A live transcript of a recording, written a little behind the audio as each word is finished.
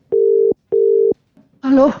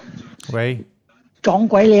Hello，喂，撞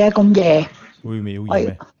鬼你啊！咁夜，會未好夜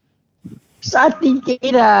咩？ 11點幾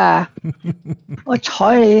啦，我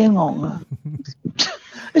睬你都戇啊！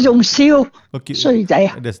你仲笑，衰仔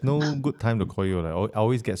啊！ There's no good time to call you. Like, I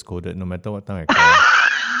always get scolded no matter what time I call.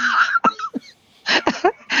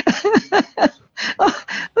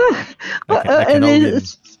 I cannot 你 win.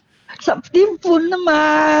 10點半啊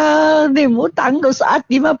嘛，你唔好等到11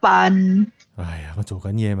點一半。哎呀，我做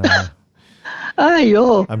緊嘢嘛。哎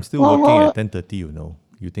呦，I'm still working at 10:30. You know.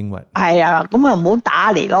 You think what? 係啊，咁啊唔好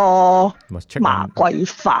打嚟咯， Must check 麻 on 鬼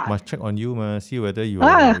煩 must check on you 嘛，see whether your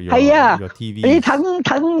啊！係啊， your TV 你等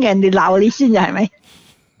人哋鬧你先係咪？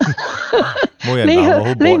冇人鬧我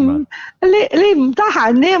好 bored 嘛。你唔得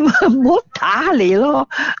閒，你唔好打嚟咯。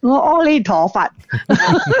我阿彌陀佛。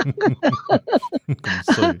咁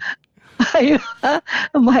衰。係啊，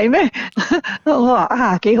唔係咩？我話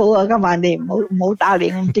啊幾好啊，今晚你唔好打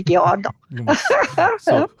嚟，我唔知幾安樂。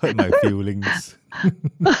So hurt my feelings.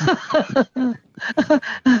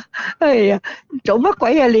 哎呀，做乜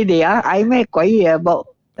鬼啊你哋啊？嗌咩鬼嘢冇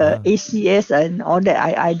？ACS and all that,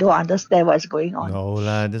 I don't understand what's going on. No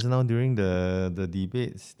lah, just now during the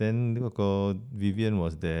debates, then 嗰個 Vivian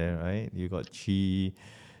was there, right? You got Chi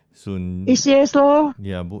Sun. ACS 咯。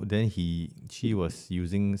 Yeah, but then she was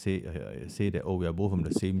using say that we are both from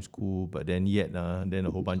the same school, but then yet then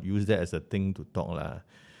a whole bunch use that as a thing to talk lah.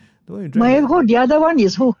 Don't you drag that? The other one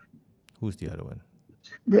is who? Who's the other one?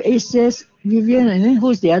 The ACS Vivian, and then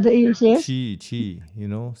who's the other ACS? Chi, you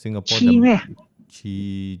know, Singapore. Chi咩？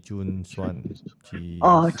 Chi Jun Swan. Chi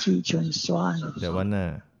Jun Swan. That one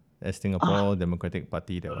as Singapore Democratic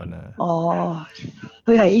Party that one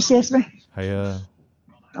佢係 ACS 咩？係啊。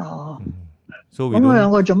So 咁我兩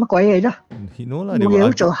個做乜鬼嘢啫？ No lah, they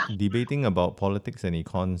were debating about politics and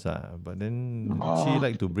econs but then she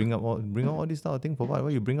like to bring up all this type of thing for what?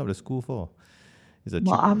 What you bring up the school for?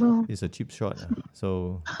 It's a cheap shot.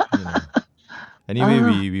 So you know. Anyway,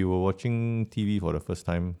 we were watching TV for the first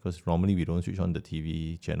time because normally we don't switch on the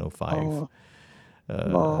TV channel 5.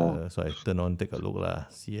 So I turn on, take a look lah,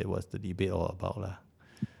 see what's the debate all about lah.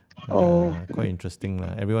 Quite interesting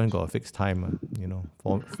lah. Everyone got a fixed time, you know.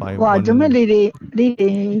 4-5. 哇！做咩你哋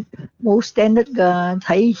冇 standard 㗎？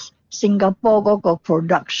睇新加坡嗰個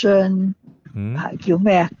production 係叫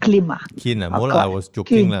咩啊 ？Clean 啊 ？Clean 啊，冇啦，I was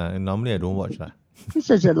joking 啦。Normally I don't watch 啦。呢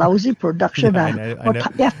就係老師 production 啊！我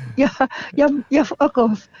睇一個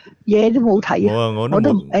嘢都冇睇啊！我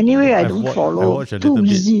都 anyway I don't follow. Too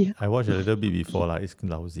busy. I watched a little bit before lah. It's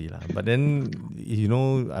lousy lah. But then you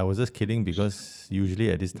know I was just kidding because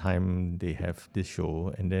usually at this time they have this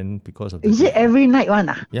show and then because of is it every night one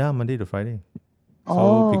ah? Yeah, Monday to Friday.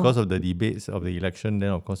 So because of the debates of the election,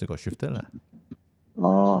 then of course it got shifted lah.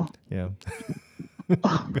 Yeah.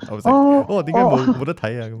 I was like, 點解冇得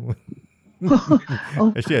睇啊咁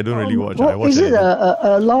？Actually, I don't really watch. I watch. Is it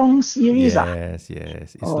a long series? Yes.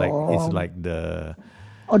 It's like the.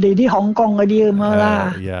 我哋啲香港嗰啲咁樣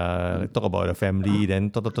啦。Yeah, talk about the family, then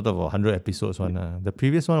talk about 100 episodes one. The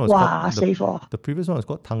previous one was 哇死火！ The previous one was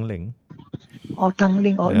called 鄧玲。鄧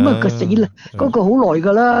玲咁啊佢死啦！嗰個好耐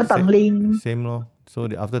㗎啦，鄧玲。Same 咯。So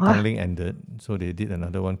after 鄧玲 ended, so they did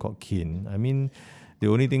another one called Kin. I mean. The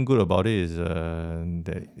only thing good about it is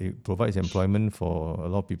that it provides employment for a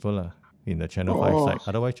lot of people in the Channel 5 side.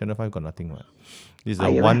 Otherwise, Channel 5 got nothing. This is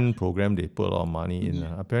one program they put a lot of money in.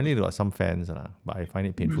 Apparently, there are some fans, but I find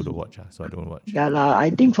it painful to watch, so I don't watch. Yeah lah, I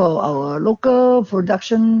think for our local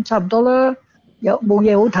production 差唔多啦。冇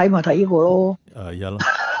嘢好睇咪睇呢個咯。Yeah 咯。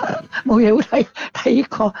冇嘢好睇呢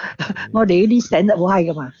個，我哋呢啲 standard 好 high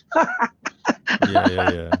噶嘛。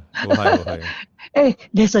Yeah. 好 high. Hey,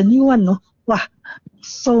 there's a new one, no? Wow.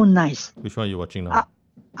 So nice. Which one are you watching now?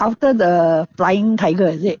 After the Flying Tiger,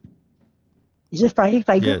 is it? Is it Flying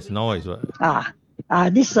Tiger? Yes, now is what?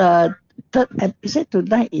 This third episode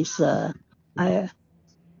tonight is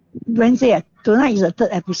Wednesday. Tonight is the third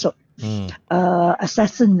episode.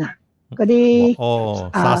 Assassin 嗰啲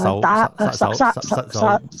殺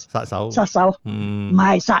手，唔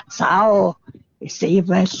係殺手，死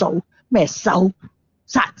咩數咩手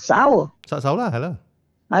殺手啦，係啦，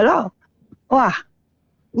係咯，哇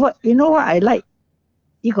！What you know what I like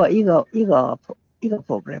呢個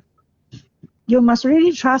program. You must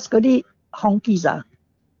really trust 嗰啲 honkies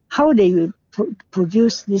how they will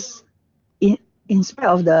produce this in spite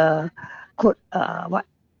of the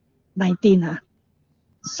COVID-19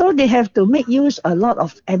 So they have to make use a lot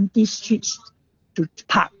of empty streets to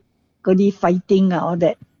park 嗰啲 fighting all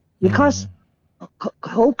that because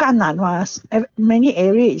好艱難嘛 many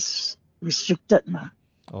areas restricted 嘛。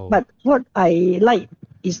But what I like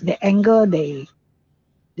is the angle they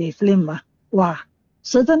film 哇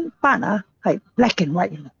certain part black and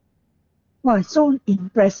white. Wow, it's so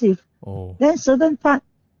impressive. Oh. Then certain part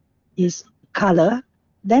is color.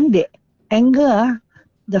 Then the angle,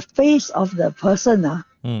 the face of the person,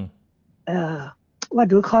 what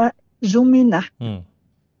do you call it? Zoom in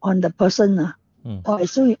on the person. Oh,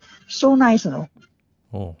 it's so nice, you know.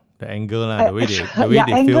 Oh, the angle lah, the way they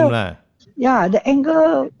angle, film lah. Yeah, the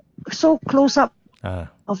angle so close up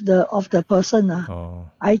of the person. Oh.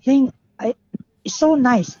 I think it's so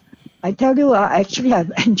nice. I tell you, actually,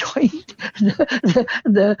 I'm enjoying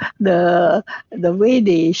the way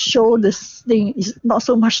they show this thing. Is not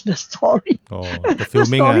so much the story. Oh, the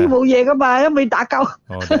filming. The story 冇嘢㗎嘛，因為打交。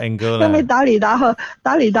Oh, the angle 啦。因為打嚟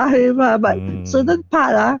打去嘛，but certain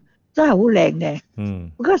part 真係好靚嘅。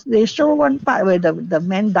Because they show one part where the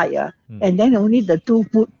man died and then only the two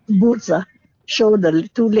boots show the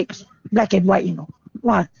two legs black and white，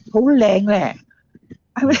 哇，好靚咧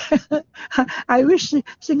！I wish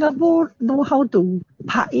Singapore know how to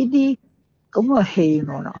拍呢啲咁嘅戲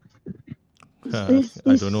咯。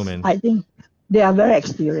I don't know, man. I think they are very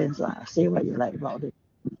experienced. Say what you like about it，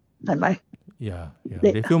 係咪 ？Yeah,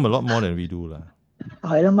 they film a lot more than we do 啦。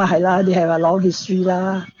係啦嘛，係啦，they have a long history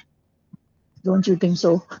啦。Don't you think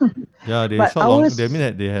so? Yeah, they shot long. They mean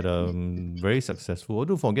that they had very successful.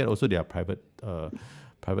 Don't forget also they are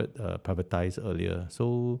privatized earlier.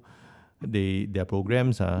 So their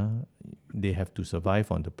programs they have to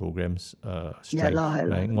survive on the programs strength.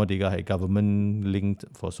 Right? 我哋嘅係 government linked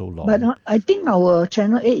for so long. But I think our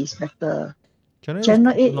Channel 8 is better.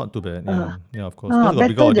 Channel 8 not too bad. Yeah, of course.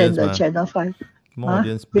 Better than the Channel 5. More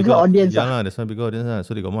audience. Bigger audience. Yeah, that's why bigger audience.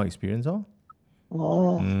 So they got more experience.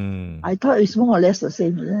 Oh, I thought it's more or less the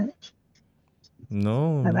same, isn't it?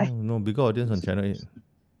 No, bigger audience on Channel 8.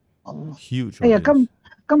 Oh. Huge audience.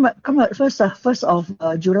 Come first of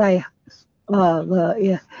July,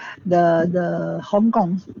 the Hong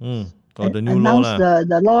Kong the new announced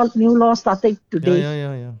law new law started today.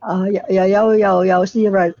 Yeah.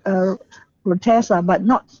 有protest but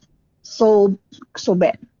not so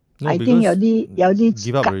bad. No, I think 有啲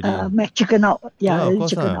give up already. chicken out. Yeah, of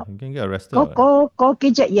course. Chicken out. You can get arrested. 嗰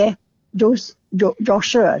幾隻嘢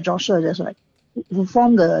Joshua, that's right. Who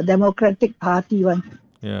formed the Democratic Party one.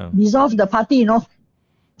 Yeah. Dissolve the party,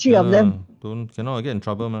 three of them. Cannot get in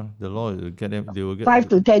trouble, man. The law will get them. They will get 5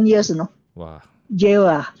 to 10 years, Wow.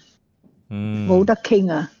 Jail 冇得傾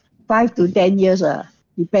 5 to 10 years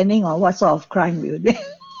depending on what sort of crime you do.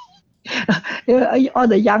 All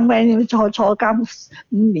the young men 坐監5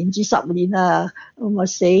年至10年咁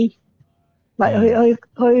死。但佢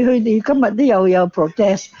哋今日都有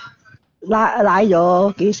protest， 拉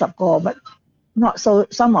咗幾十個 but not so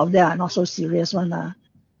some of them are not so serious one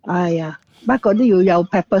哎呀，不過都要有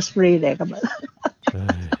pepper spray 嚟今日。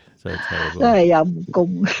真係有唔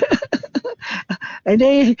公。And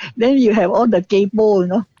then you have all the gay ball,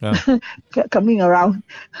 coming around.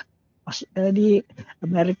 The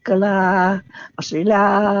America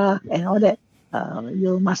Australia and all that.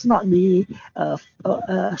 You must not be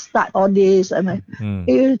start all this.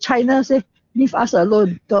 China say leave us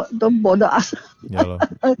alone, don't bother us.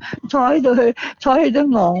 坐喺度都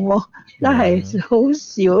戇喎，真係好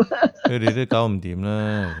笑。佢哋都搞唔掂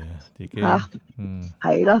啦，自己。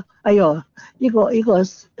係咯，哎呦，呢個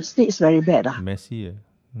state is very bad messy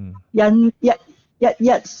人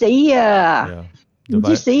日死唔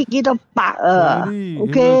知死幾多百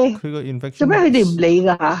OK， 佢個 infection 做咩佢哋唔理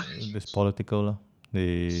㗎？It's political 咯。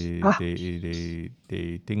They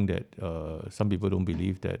think that some people don't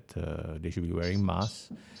believe that they should be wearing masks.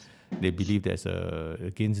 They believe that's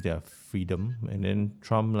against their freedom, and then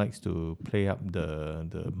Trump likes to play up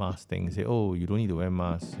the mask thing. Say, oh, you don't need to wear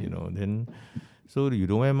masks, Then so you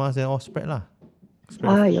don't wear masks, then all spread lah.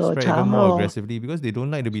 Spread even more aggressively because they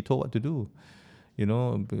don't like to be told what to do.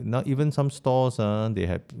 Not even some stores they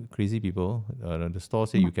have crazy people. The store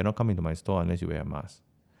say you cannot come into my store unless you wear a mask.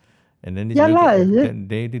 And then they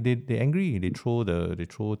angry. They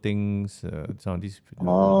throw things. Some of these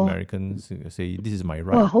Americans say this is my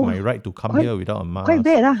right to come here without a mask. Quite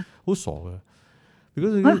bad Who saw?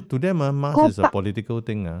 Because to them mask is a political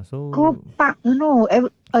thing. So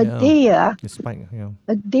a day it's spike.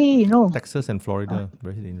 A day, Texas and Florida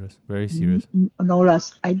very dangerous, very serious. No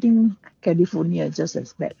less. I think California is just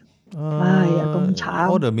as bad.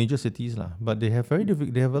 All the major cities but they have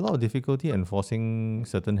they have a lot of difficulty enforcing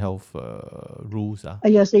certain health rules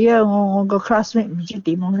哎呀死啊！我個 classmate 唔知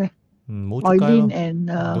點樣咧。Eileen and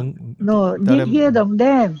didn't hear from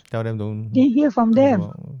them. Tell them don't. Didn't hear from them.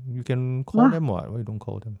 You can call them what? Why you don't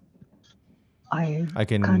call them? I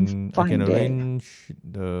can arrange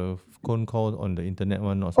the phone call on the internet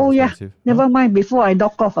one. Not so expensive. Never mind. Before I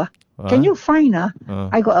dock off Can you find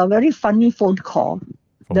I got a very funny phone call.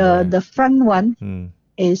 The front one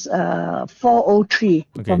is 403.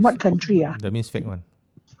 Okay, From what country? That means fake one.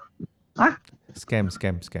 Huh? Scam.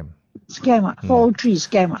 Scam 403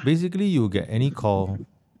 scam Basically, you get any call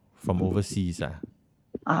from overseas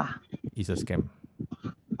it's a scam.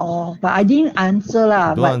 Oh, but I didn't answer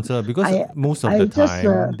lah. Don't answer because most of the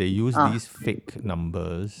time they use these fake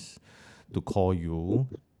numbers to call you.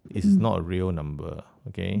 It's not a real number,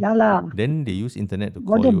 okay? Yeah lah. Then they use internet to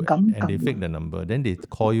call you and they fake the number. Then they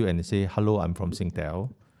call you and they say, "Hello, I'm from Singtel.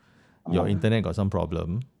 Your internet got some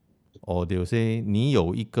problem." Or they'll say, 你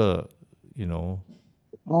有一个,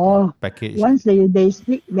 package. Once they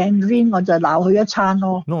speak Mandarin 我就鬧佢一餐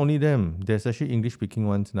咯。Not only them, there's actually English speaking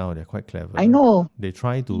ones now. They're quite clever. I know. They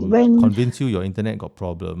try to convince you your internet got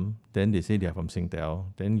problem. Then they say they are from Singtel.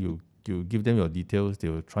 Then you give them your details. They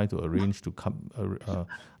will try to arrange to come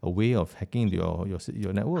a way of hacking your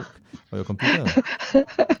network or your computer.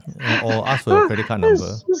 Or ask for your credit card number.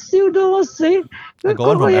 笑到我死。I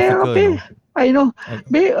got one from Africa. I know.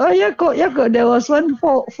 一個 there was one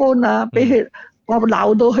phone 俾佢我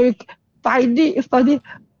鬧到佢快啲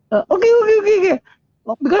OK。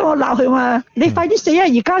because 我鬧佢嘛，你快啲死啊！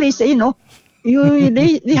而家你死咯，你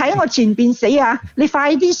喺我前邊死啊！你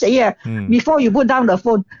快啲死啊！Before you put down the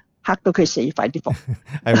phone， 嚇到佢死，快啲放。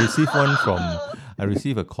I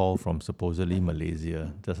received a call from supposedly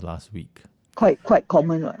Malaysia just last week. Quite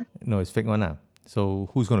common one. No, it's fake one. So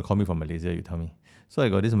who's going to call me from Malaysia? You tell me. So I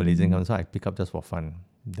got this Malaysian come, so I pick up just for fun.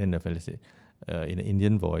 Then the fella said, in an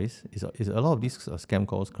Indian voice, is a lot of these scam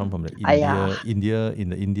calls come from the India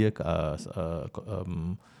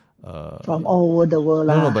from all over the world.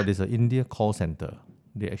 No, but there's an India call center.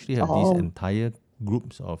 They actually have these entire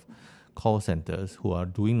groups of call centers who are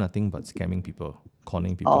doing nothing but scamming people,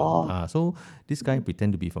 calling people. So this guy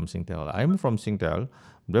pretend to be from Singtel. I'm from Singtel.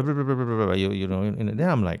 Blah, blah, blah, blah, blah, blah, and then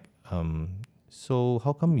I'm like, so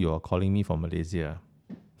how come you're calling me from Malaysia?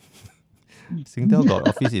 Singtel got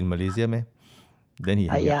office in Malaysia, man. Then he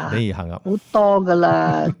hung up. 好多㗎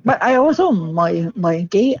啦 But I also 唔係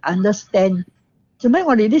幾 understand 做咩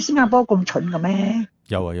我哋啲新加坡咁蠢嘅咩？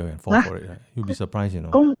有人 fall for it. You'll be surprised,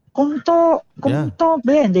 咁多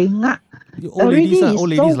俾人哋呃。Old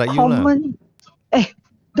ladies like you啦。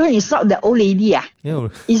Don't insult the old lady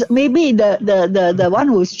Is maybe the one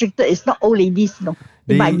who restricted is not old ladies,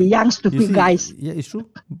 They might be young stupid guys. Yeah, it's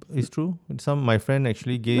true. My friend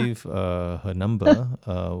actually gave her number.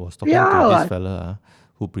 Was talking to this fella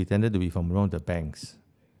who pretended to be from one of the banks.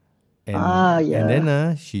 And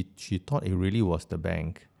then she thought it really was the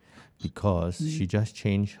bank because she just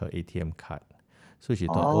changed her ATM card. So she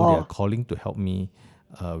thought, they are calling to help me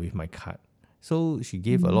with my card. So she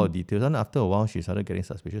gave a lot of details, and after a while she started getting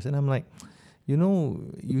suspicious. And I'm like, you're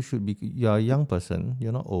a young person,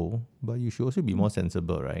 you're not old, but you should also be more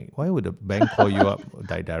sensible, right? Why would the bank call you up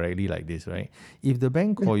directly like this, right? If the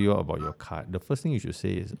bank call you up about your card, the first thing you should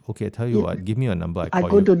say is, okay, I tell you what, give me your number, I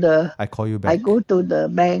call you back. I go to the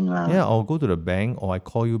bank. Yeah, I'll go to the bank or I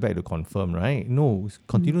call you back to confirm, right? No,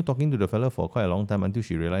 continue talking to the fella for quite a long time until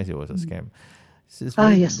she realized it was a scam. It's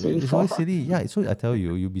very silly. Yeah, so I tell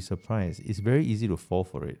you, you'll be surprised. It's very easy to fall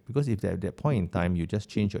for it because if at that point in time you just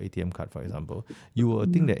change your ATM card, for example, you will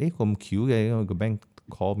think that, the bank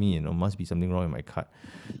call me, must be something wrong with my card.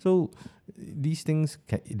 So these things,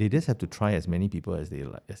 they just have to try as many people as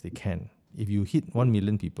they can. If you hit 1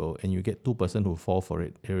 million people and you get 2% who fall for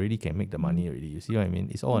it, they already can make the money already. You see what I mean?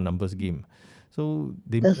 It's all a numbers game. So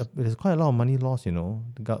there's quite a lot of money lost, The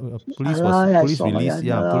police released.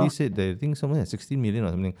 Police said they think someone has 16 million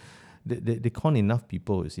or something. They con enough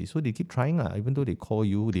people, you see. So they keep trying. Even though they call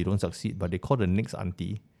you, they don't succeed, but they call the next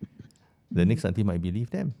auntie. The next auntie might believe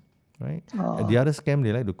them, right? And the other scam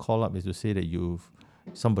they like to call up is to say that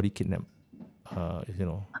somebody kidnapped.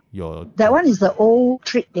 That one is the old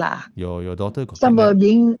trick lah. Your daughter got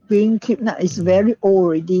somebody being kidnapped is very old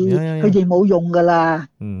already. 佢哋冇用㗎啦。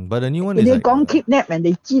But the new one is they 講 kidnap and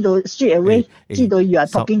they 知道 straight away 知道 you are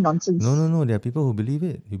talking nonsense. No. There are people who believe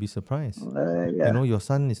it. You'll be surprised. Your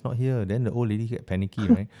son is not here. Then the old lady get panicky,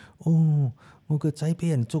 right? 我個仔俾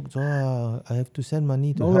人捉咗啊 I have to send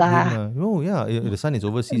money to help him. No, yeah, the son is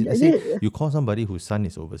overseas. I say you call somebody whose son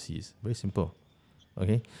is overseas. Very simple.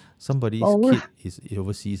 Okay, somebody's kid is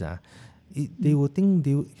overseas. They will think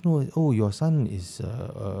your son is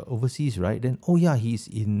overseas, right? Then he's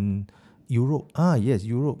in Europe. Yes,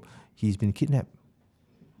 Europe. He's been kidnapped.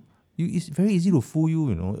 It's very easy to fool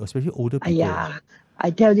you, especially older people. I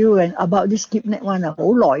tell you about this kidnap one 好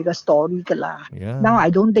耐嘅 story 㗎啦。Yeah. Now I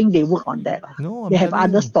don't think they work on that. No, They I'm have telling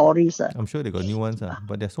other you. stories. I'm sure they got new ones,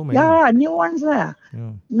 but there's so many. Yeah, new ones. Yeah.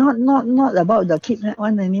 Not about the kidnap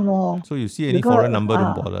one anymore. So you see any foreign number,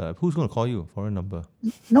 don't bother. Who's going to call you? Foreign number.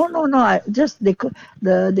 No.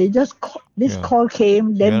 They just this call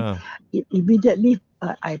came, then immediately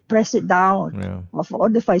I press it down. Yeah. 我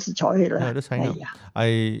啲費事睬佢啦。 Yeah, just hang up.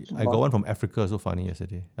 I got one from Africa, so funny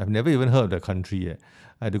yesterday. I've never even heard of the country yet.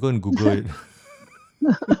 I had to go and Google it.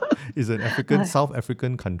 It's an South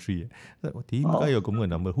African country. Like, 點解有咁嘅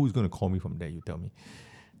number? Who's going to call me from there? You tell me.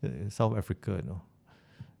 South Africa, no.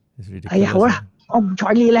 It's ridiculous. 哎呀，好啦，我唔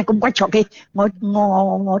睬你啦，咁鬼嘈嘅，我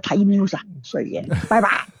睇 news 啊，衰嘢，拜拜。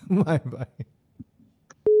拜拜。